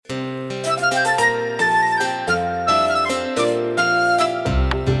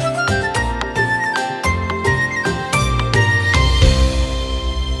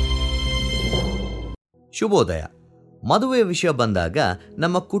ಶುಭೋದಯ. ಮದುವೆಯ ವಿಷಯ ಬಂದಾಗ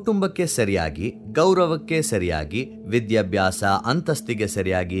ನಮ್ಮ ಕುಟುಂಬಕ್ಕೆ ಸರಿಯಾಗಿ, ಗೌರವಕ್ಕೆ ಸರಿಯಾಗಿ, ವಿದ್ಯಾಭ್ಯಾಸ ಅಂತಸ್ತಿಗೆ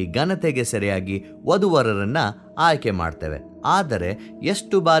ಸರಿಯಾಗಿ, ಘನತೆಗೆ ಸರಿಯಾಗಿ ವಧುವರರನ್ನ ಆಯ್ಕೆ ಮಾಡ್ತೇವೆ. ಆದರೆ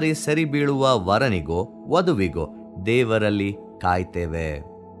ಎಷ್ಟು ಬಾರಿ ಸರಿ ಬೀಳುವ ವರನಿಗೋ ವಧುವಿಗೋ ದೇವರಲ್ಲಿ ಕಾಯ್ತೇವೆ.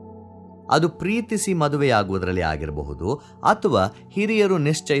 ಅದು ಪ್ರೀತಿಸಿ ಮದುವೆಯಾಗುವುದರಲ್ಲಿ ಆಗಿರಬಹುದು, ಅಥವಾ ಹಿರಿಯರು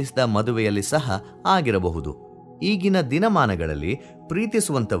ನಿಶ್ಚಯಿಸಿದ ಮದುವೆಯಲ್ಲಿ ಸಹ ಆಗಿರಬಹುದು. ಈಗಿನ ದಿನಮಾನಗಳಲ್ಲಿ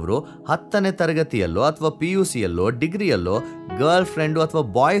ಪ್ರೀತಿಸುವಂಥವರು 10ನೇ ತರಗತಿಯಲ್ಲೋ ಅಥವಾ PUCಯಲ್ಲೋ ಡಿಗ್ರಿಯಲ್ಲೋ ಗರ್ಲ್ ಫ್ರೆಂಡು ಅಥವಾ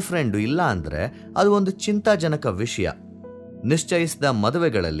ಬಾಯ್ ಫ್ರೆಂಡು ಇಲ್ಲ ಅಂದರೆ ಅದು ಒಂದು ಚಿಂತಾಜನಕ ವಿಷಯ. ನಿಶ್ಚಯಿಸಿದ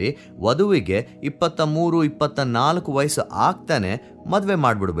ಮದುವೆಗಳಲ್ಲಿ ವಧುವಿಗೆ 23-24 ವಯಸ್ಸು ಆಗ್ತಾನೆ ಮದುವೆ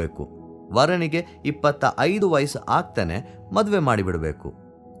ಮಾಡಿಬಿಡಬೇಕು, ವರನಿಗೆ 25 ವಯಸ್ಸು ಆಗ್ತಾನೆ ಮದುವೆ ಮಾಡಿಬಿಡಬೇಕು.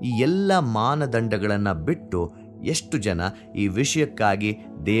 ಈ ಎಲ್ಲ ಮಾನದಂಡಗಳನ್ನು ಬಿಟ್ಟು ಎಷ್ಟು ಜನ ಈ ವಿಷಯಕ್ಕಾಗಿ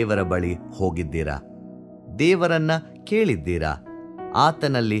ದೇವರ ಬಳಿ ಹೋಗಿದ್ದೀರಾ? ದೇವರನ್ನ ಕೇಳಿದ್ದೀರಾ?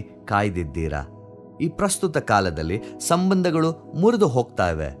 ಆತನಲ್ಲಿ ಕಾಯ್ದಿದ್ದೀರಾ? ಈ ಪ್ರಸ್ತುತ ಕಾಲದಲ್ಲಿ ಸಂಬಂಧಗಳು ಮುರಿದು ಹೋಗ್ತಾ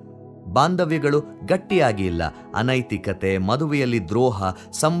ಇವೆ, ಬಾಂಧವ್ಯಗಳು ಗಟ್ಟಿಯಾಗಿ ಇಲ್ಲ, ಅನೈತಿಕತೆ, ಮದುವೆಯಲ್ಲಿ ದ್ರೋಹ,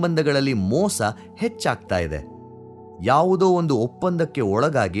 ಸಂಬಂಧಗಳಲ್ಲಿ ಮೋಸ ಹೆಚ್ಚಾಗ್ತಾ ಇದೆ. ಯಾವುದೋ ಒಂದು ಒಪ್ಪಂದಕ್ಕೆ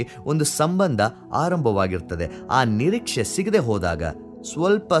ಒಳಗಾಗಿ ಒಂದು ಸಂಬಂಧ ಆರಂಭವಾಗಿರ್ತದೆ. ಆ ನಿರೀಕ್ಷೆ ಸಿಗದೆ ಹೋದಾಗ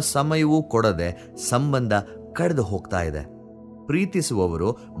ಸ್ವಲ್ಪ ಸಮಯವೂ ಕೊಡದೆ ಸಂಬಂಧ ಕಳೆದು ಹೋಗ್ತಾ ಇದೆ. ಪ್ರೀತಿಸುವವರು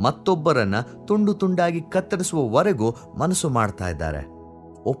ಮತ್ತೊಬ್ಬರನ್ನ ತುಂಡು ತುಂಡಾಗಿ ಕತ್ತರಿಸುವವರೆಗೂ ಮನಸ್ಸು ಮಾಡ್ತಾ ಇದ್ದಾರೆ.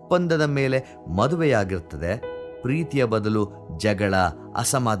 ಒಪ್ಪಂದದ ಮೇಲೆ ಮದುವೆಯಾಗಿರ್ತದೆ, ಪ್ರೀತಿಯ ಬದಲು ಜಗಳ,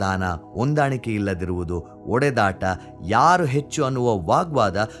 ಅಸಮಾಧಾನ, ಹೊಂದಾಣಿಕೆ ಇಲ್ಲದಿರುವುದು, ಒಡೆದಾಟ, ಯಾರು ಹೆಚ್ಚು ಅನ್ನುವ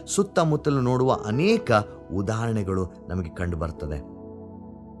ವಾಗ್ವಾದ ಸುತ್ತಮುತ್ತಲು ನೋಡುವ ಅನೇಕ ಉದಾಹರಣೆಗಳು ನಮಗೆ ಕಂಡುಬರ್ತದೆ.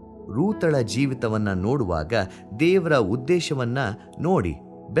 ರೂತಳ ಜೀವಿತವನ್ನ ನೋಡುವಾಗ ದೇವರ ಉದ್ದೇಶವನ್ನ ನೋಡಿ.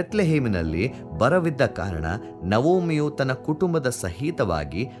 ಬೆತ್ಲೆಹೇಮಿನಲ್ಲಿ ಬರವಿದ್ದ ಕಾರಣ ನವೋಮಿಯು ತನ್ನ ಕುಟುಂಬದ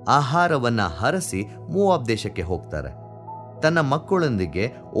ಸಹಿತವಾಗಿ ಆಹಾರವನ್ನ ಹರಸಿ ಮೋವಾಬ್ ದೇಶಕ್ಕೆ ಹೋಗ್ತಾರೆ. ತನ್ನ ಮಕ್ಕಳೊಂದಿಗೆ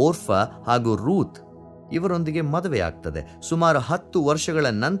ಓರ್ಫಾ ಹಾಗೂ ರೂತ್ ಇವರೊಂದಿಗೆ ಮದುವೆಯಾಗ್ತದೆ. ಸುಮಾರು 10 ವರ್ಷಗಳ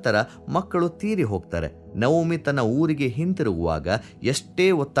ನಂತರ ಮಕ್ಕಳು ತೀರಿ ಹೋಗ್ತಾರೆ. ನವೋಮಿ ತನ್ನ ಊರಿಗೆ ಹಿಂತಿರುಗುವಾಗ ಎಷ್ಟೇ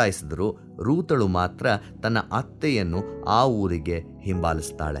ಒತ್ತಾಯಿಸಿದರೂ ರೂತಳು ಮಾತ್ರ ತನ್ನ ಅತ್ತೆಯನ್ನು ಆ ಊರಿಗೆ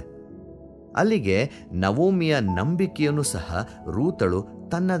ಹಿಂಬಾಲಿಸ್ತಾಳೆ. ಅಲ್ಲಿಗೆ ನವೋಮಿಯ ನಂಬಿಕೆಯನ್ನು ಸಹ ರೂತಳು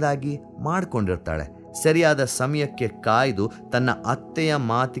ತನ್ನದಾಗಿ ಮಾಡಿಕೊಂಡಿರ್ತಾಳೆ. ಸರಿಯಾದ ಸಮಯಕ್ಕೆ ಕಾಯ್ದು ತನ್ನ ಅತ್ತೆಯ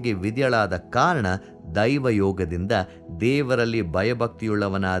ಮಾತಿಗೆ ವಿಧಿಯಳಾದ ಕಾರಣ ದೈವಯೋಗದಿಂದ ದೇವರಲ್ಲಿ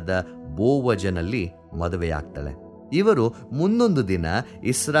ಭಯಭಕ್ತಿಯುಳ್ಳವನಾದ ಬೋವಜನಲ್ಲಿ ಮದುವೆಯಾಗ್ತಾಳೆ. ಇವರು ಮುಂದೊಂದು ದಿನ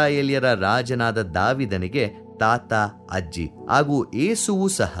ಇಸ್ರಾಯೇಲ್ಯರ ರಾಜನಾದ ದಾವಿದನಿಗೆ ತಾತ, ಅಜ್ಜಿ ಹಾಗೂ ಏಸುವು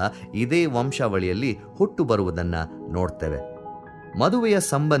ಸಹ ಇದೇ ವಂಶಾವಳಿಯಲ್ಲಿ ಹುಟ್ಟು ಬರುವುದನ್ನ ನೋಡ್ತೇವೆ. ಮದುವೆಯ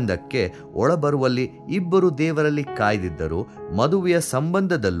ಸಂಬಂಧಕ್ಕೆ ಒಳಬರುವಲ್ಲಿ ಇಬ್ಬರು ದೇವರಲ್ಲಿ ಕಾಯ್ದಿದ್ದರು. ಮದುವೆಯ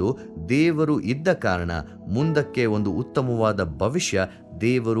ಸಂಬಂಧದಲ್ಲೂ ದೇವರು ಇದ್ದ ಕಾರಣ ಮುಂದಕ್ಕೆ ಒಂದು ಉತ್ತಮವಾದ ಭವಿಷ್ಯ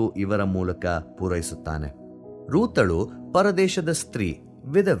ದೇವರು ಇವರ ಮೂಲಕ ಪೂರೈಸುತ್ತಾನೆ. ರೂತಳು ಪರದೇಶದ ಸ್ತ್ರೀ,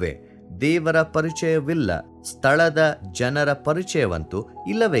 ವಿಧವೆ, ದೇವರ ಪರಿಚಯವಿಲ್ಲ, ಸ್ಥಳದ ಜನರ ಪರಿಚಯವಂತೂ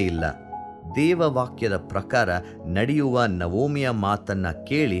ಇಲ್ಲವೇ ಇಲ್ಲ. ದೇವವಾಕ್ಯದ ಪ್ರಕಾರ ನಡೆಯುವ ನವೋಮಿಯ ಮಾತನ್ನ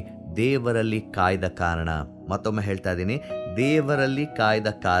ಕೇಳಿ ದೇವರಲ್ಲಿ ಕಾಯ್ದ ಕಾರಣ, ಮತ್ತೊಮ್ಮೆ ಹೇಳ್ತಾ ಇದ್ದೀನಿ, ದೇವರಲ್ಲಿ ಕಾಯ್ದ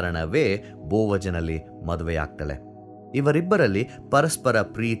ಕಾರಣವೇ ಬೋವಜನಲ್ಲಿ ಮದುವೆಯಾಗ್ತಾಳೆ. ಇವರಿಬ್ಬರಲ್ಲಿ ಪರಸ್ಪರ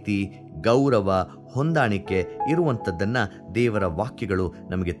ಪ್ರೀತಿ, ಗೌರವ, ಹೊಂದಾಣಿಕೆ ಇರುವಂಥದ್ದನ್ನ ದೇವರ ವಾಕ್ಯಗಳು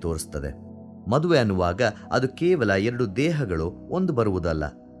ನಮಗೆ ತೋರಿಸ್ತದೆ. ಮದುವೆ ಅನ್ನುವಾಗ ಅದು ಕೇವಲ 2 ದೇಹಗಳು ಒಂದು ಬರುವುದಲ್ಲ.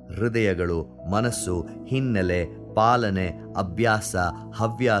 ಹೃದಯಗಳು, ಮನಸ್ಸು, ಹಿನ್ನೆಲೆ, ಪಾಲನೆ, ಅಭ್ಯಾಸ,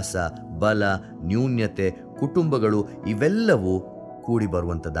 ಹವ್ಯಾಸ, ಬಲ, ನ್ಯೂನ್ಯತೆ, ಕುಟುಂಬಗಳು ಇವೆಲ್ಲವೂ ಕೂಡಿ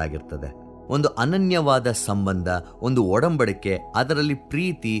ಬರುವಂಥದ್ದಾಗಿರ್ತದೆ. ಒಂದು ಅನನ್ಯವಾದ ಸಂಬಂಧ, ಒಂದು ಒಡಂಬಡಿಕೆ, ಅದರಲ್ಲಿ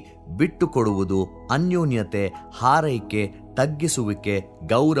ಪ್ರೀತಿ, ಬಿಟ್ಟುಕೊಡುವುದು, ಅನ್ಯೋನ್ಯತೆ, ಹಾರೈಕೆ, ತಗ್ಗಿಸುವಿಕೆ,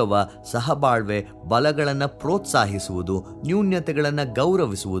 ಗೌರವ, ಸಹಬಾಳ್ವೆ, ಬಲಗಳನ್ನು ಪ್ರೋತ್ಸಾಹಿಸುವುದು, ನ್ಯೂನ್ಯತೆಗಳನ್ನು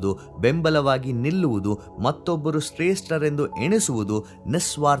ಗೌರವಿಸುವುದು, ಬೆಂಬಲವಾಗಿ ನಿಲ್ಲುವುದು, ಮತ್ತೊಬ್ಬರು ಶ್ರೇಷ್ಠರೆಂದು ಎಣಿಸುವುದು,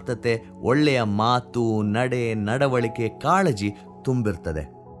 ನಿಸ್ವಾರ್ಥತೆ, ಒಳ್ಳೆಯ ಮಾತು, ನಡೆ, ನಡವಳಿಕೆ, ಕಾಳಜಿ ತುಂಬಿರ್ತದೆ.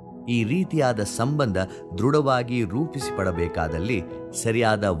 ಈ ರೀತಿಯಾದ ಸಂಬಂಧ ದೃಢವಾಗಿ ರೂಪಿಸಿಪಡಬೇಕಾದಲ್ಲಿ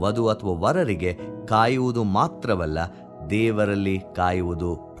ಸರಿಯಾದ ವಧು ಅಥವಾ ವರರಿಗೆ ಕಾಯುವುದು ಮಾತ್ರವಲ್ಲ, ದೇವರಲ್ಲಿ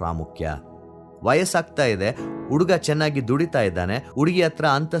ಕಾಯುವುದು ಪ್ರಾಮುಖ್ಯ. ವಯಸ್ಸಾಗ್ತಾ ಇದೆ, ಹುಡುಗ ಚೆನ್ನಾಗಿ ದುಡಿತಾ ಇದ್ದಾನೆ, ಹುಡುಗಿ ಹತ್ರ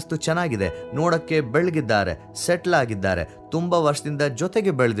ಅಂತಸ್ತು ಚೆನ್ನಾಗಿದೆ, ನೋಡಕ್ಕೆ ಬೆಳಗಿದ್ದಾರೆ, ಸೆಟ್ಲ್ ಆಗಿದ್ದಾರೆ, ತುಂಬ ವರ್ಷದಿಂದ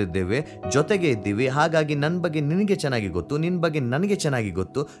ಜೊತೆಗೆ ಬೆಳೆದಿದ್ದೇವೆ, ಜೊತೆಗೆ ಇದ್ದೀವಿ, ಹಾಗಾಗಿ ನನ್ನ ಬಗ್ಗೆ ನಿನಗೆ ಚೆನ್ನಾಗಿ ಗೊತ್ತು, ನಿನ್ನ ಬಗ್ಗೆ ನನಗೆ ಚೆನ್ನಾಗಿ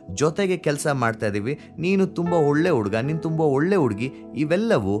ಗೊತ್ತು, ಜೊತೆಗೆ ಕೆಲಸ ಮಾಡ್ತಾ ಇದ್ದೀವಿ, ನೀನು ತುಂಬ ಒಳ್ಳೆ ಹುಡುಗ, ನೀನು ತುಂಬ ಒಳ್ಳೆ ಹುಡುಗಿ,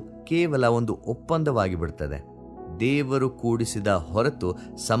 ಇವೆಲ್ಲವೂ ಕೇವಲ ಒಂದು ಒಪ್ಪಂದವಾಗಿ ಬಿಡ್ತದೆ. ದೇವರು ಕೂಡಿಸಿದ ಹೊರತು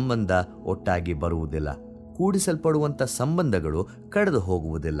ಸಂಬಂಧ ಒಟ್ಟಾಗಿ ಬರುವುದಿಲ್ಲ. ಕೂಡಿಸಲ್ಪಡುವಂಥ ಸಂಬಂಧಗಳು ಕಳೆದು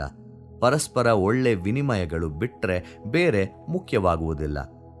ಹೋಗುವುದಿಲ್ಲ. ಪರಸ್ಪರ ಒಳ್ಳೆ ವಿನಿಮಯಗಳು ಬಿಟ್ಟರೆ ಬೇರೆ ಮುಖ್ಯವಾಗುವುದಿಲ್ಲ.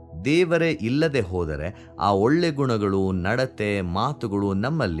 ದೇವರೇ ಇಲ್ಲದೆ ಹೋದರೆ ಆ ಒಳ್ಳೆ ಗುಣಗಳು, ನಡತೆ, ಮಾತುಗಳು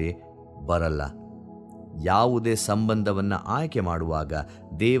ನಮ್ಮಲ್ಲಿ ಬರಲ್ಲ. ಯಾವುದೇ ಸಂಬಂಧವನ್ನು ಆಯ್ಕೆ ಮಾಡುವಾಗ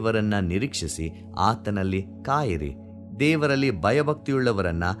ದೇವರನ್ನ ನಿರೀಕ್ಷಿಸಿ ಆತನಲ್ಲಿ ಕಾಯಿರಿ. ದೇವರಲ್ಲಿ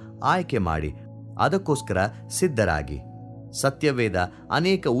ಭಯಭಕ್ತಿಯುಳ್ಳವರನ್ನ ಆಯ್ಕೆ ಮಾಡಿ ಅದಕ್ಕೋಸ್ಕರ ಸಿದ್ಧರಾಗಿ. ಸತ್ಯವೇದ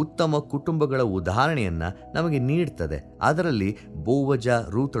ಅನೇಕ ಉತ್ತಮ ಕುಟುಂಬಗಳ ಉದಾಹರಣೆಯನ್ನ ನಮಗೆ ನೀಡ್ತದೆ. ಅದರಲ್ಲಿ ಬೋವಜ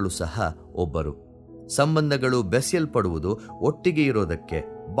ರೂತಳು ಸಹ ಒಬ್ಬರು. ಸಂಬಂಧಗಳು ಬೆಸೆಯಲ್ಪಡುವುದು ಒಟ್ಟಿಗೆ ಇರೋದಕ್ಕೆ,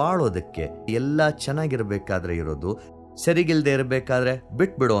 ಬಾಳೋದಕ್ಕೆ, ಎಲ್ಲ ಚೆನ್ನಾಗಿರ್ಬೇಕಾದ್ರೆ ಇರೋದು, ಸರಿಗಿಲ್ದೇ ಇರಬೇಕಾದ್ರೆ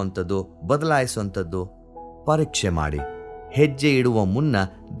ಬಿಟ್ಬಿಡುವಂಥದ್ದು, ಬದಲಾಯಿಸುವಂಥದ್ದು. ಪರೀಕ್ಷೆ ಮಾಡಿ. ಹೆಜ್ಜೆ ಇಡುವ ಮುನ್ನ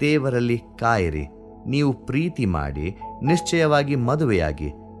ದೇವರಲ್ಲಿ ಕಾಯಿರಿ. ನೀವು ಪ್ರೀತಿ ಮಾಡಿ ನಿಶ್ಚಯವಾಗಿ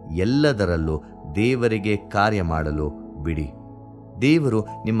ಮದುವೆಯಾಗಿ ಎಲ್ಲದರಲ್ಲೂ ದೇವರಿಗೆ ಕಾರ್ಯ ಮಾಡಲು ಬಿಡಿ. ದೇವರು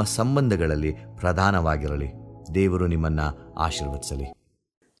ನಿಮ್ಮ ಸಂಬಂಧಗಳಲ್ಲಿ ಪ್ರಧಾನವಾಗಿರಲಿ. ದೇವರು ನಿಮ್ಮನ್ನು ಆಶೀರ್ವದಿಸಲಿ.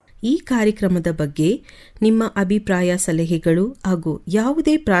 ಈ ಕಾರ್ಯಕ್ರಮದ ಬಗ್ಗೆ ನಿಮ್ಮ ಅಭಿಪ್ರಾಯ, ಸಲಹೆಗಳು ಹಾಗೂ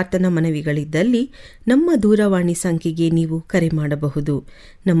ಯಾವುದೇ ಪ್ರಾರ್ಥನಾ ಮನವಿಗಳಿದ್ದಲ್ಲಿ ನಮ್ಮ ದೂರವಾಣಿ ಸಂಖ್ಯೆಗೆ ನೀವು ಕರೆ ಮಾಡಬಹುದು.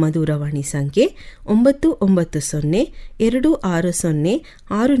 ನಮ್ಮ ದೂರವಾಣಿ ಸಂಖ್ಯೆ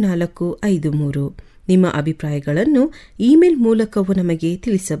 9902606453. ನಿಮ್ಮ ಅಭಿಪ್ರಾಯಗಳನ್ನು ಇಮೇಲ್ ಮೂಲಕವೂ ನಮಗೆ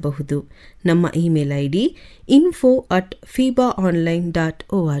ತಿಳಿಸಬಹುದು. ನಮ್ಮ ಇಮೇಲ್ ಐಡಿ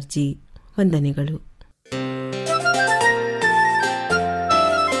info@fibaonline.org. ವಂದನೆಗಳು.